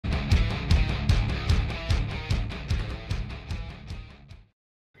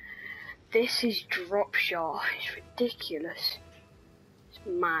This is Dropshot. It's ridiculous. It's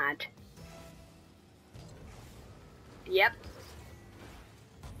mad. Yep.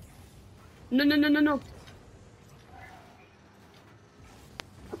 No, no, no, no, no.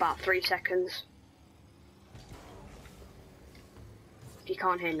 About 3 seconds. If you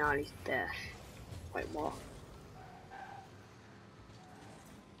can't hear Gnarly's death. Wait, what?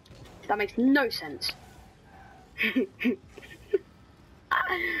 That makes no sense.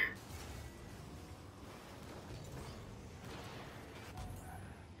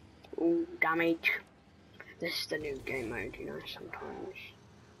 Ooh, damage. This is the new game mode, you know, sometimes.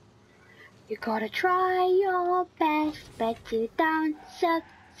 You gotta try your best, but you don't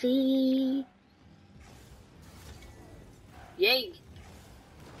succeed. Yay!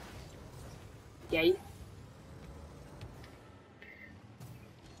 Yay.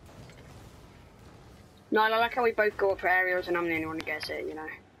 No, I like how we both go up for aerials and I'm the only one who gets it, you know.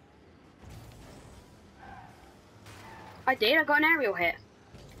 I did, I got an aerial hit.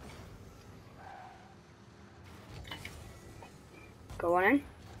 Go on in.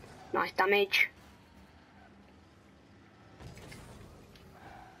 Nice damage.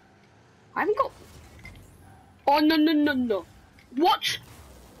 I haven't got... Oh, no, no, no, no. What?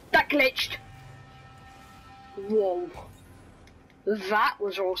 That glitched. Whoa. That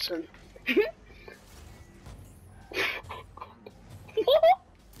was awesome.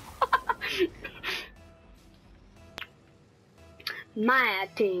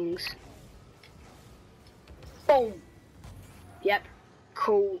 Mad things. Boom. Yep.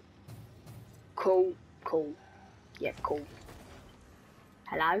 Cool. Cool. Cool. Yep, cool.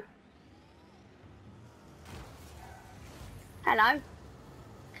 Hello? Hello?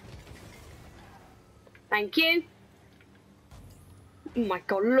 Thank you. Oh my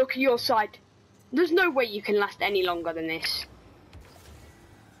god, look at your side. There's no way you can last any longer than this.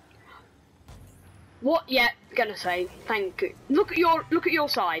 What? Yeah, gonna say thank you. Look at your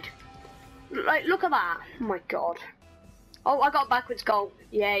side. Like, look at that. Oh my god. Oh, I got a backwards goal.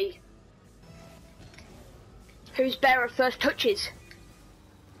 Yay. Who's better at first touches?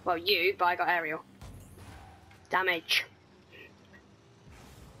 Well, you, but I got aerial. Damage.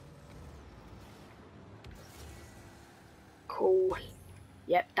 Cool.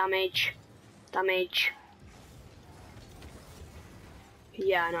 Yep, damage. Damage.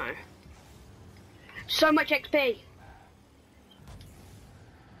 Yeah, I know. So much XP.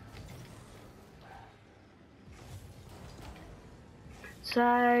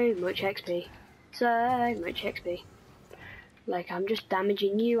 So much XP. So much XP. Like, I'm just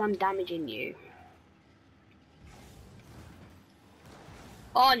damaging you, I'm damaging you.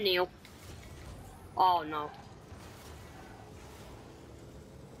 Oh, Neil. Oh, no.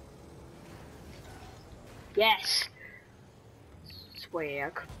 Yes.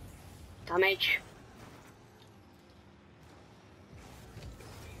 Swag. Damage.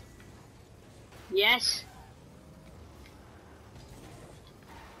 Yes.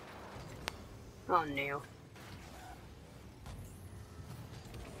 Oh, Neil.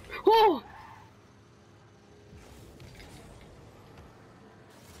 Oh!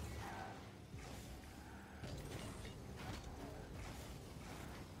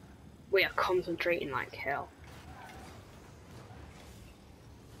 We are concentrating like hell.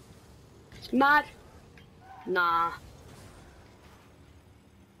 It's mad. Nah.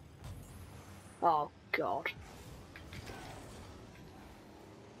 Oh, God.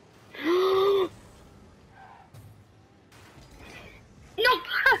 No!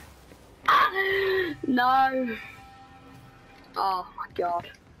 No! Oh my god.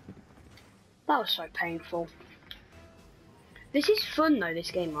 That was so painful. This is fun though,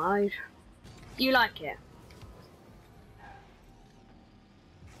 this game mode. Do you like it?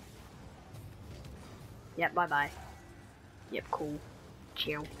 Yep, bye bye. Yep, cool.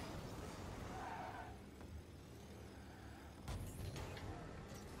 Chill.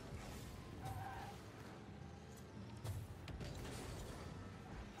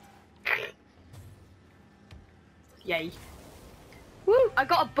 Yay. Woo! I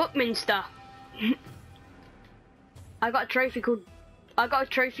got a Buckminster. I got a trophy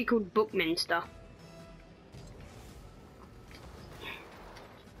called Buckminster.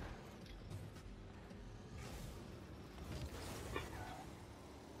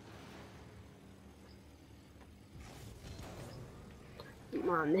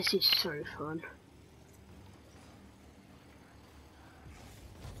 Man, this is so fun.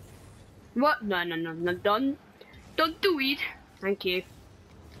 What? No, no, no, no, don't do it. Thank you.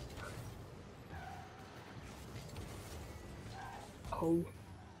 Oh.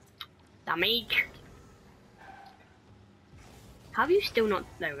 Damage. Have you still not?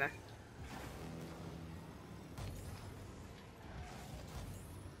 There we go.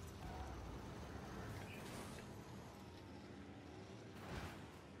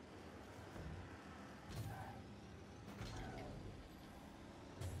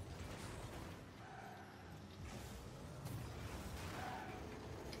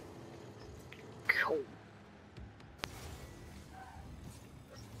 Cool.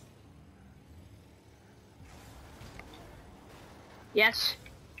 Yes.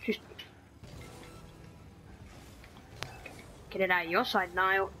 Just get it out of your side,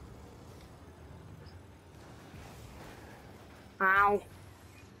 Niall. Ow.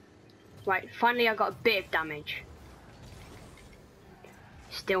 Right, finally I got a bit of damage.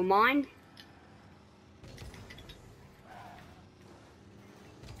 Still mine.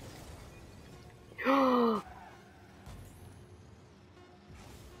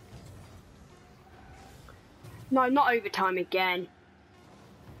 No, not overtime again.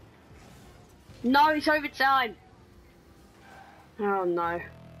 No, it's overtime. Oh no.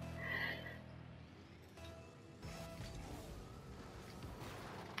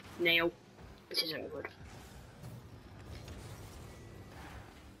 Neil, this isn't good.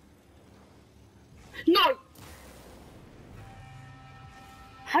 No!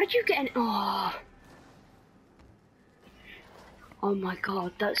 How did you get an... Oh. Oh my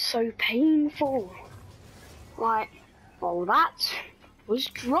god, that's so painful. Right, well that was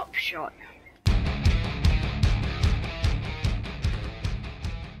Dropshot.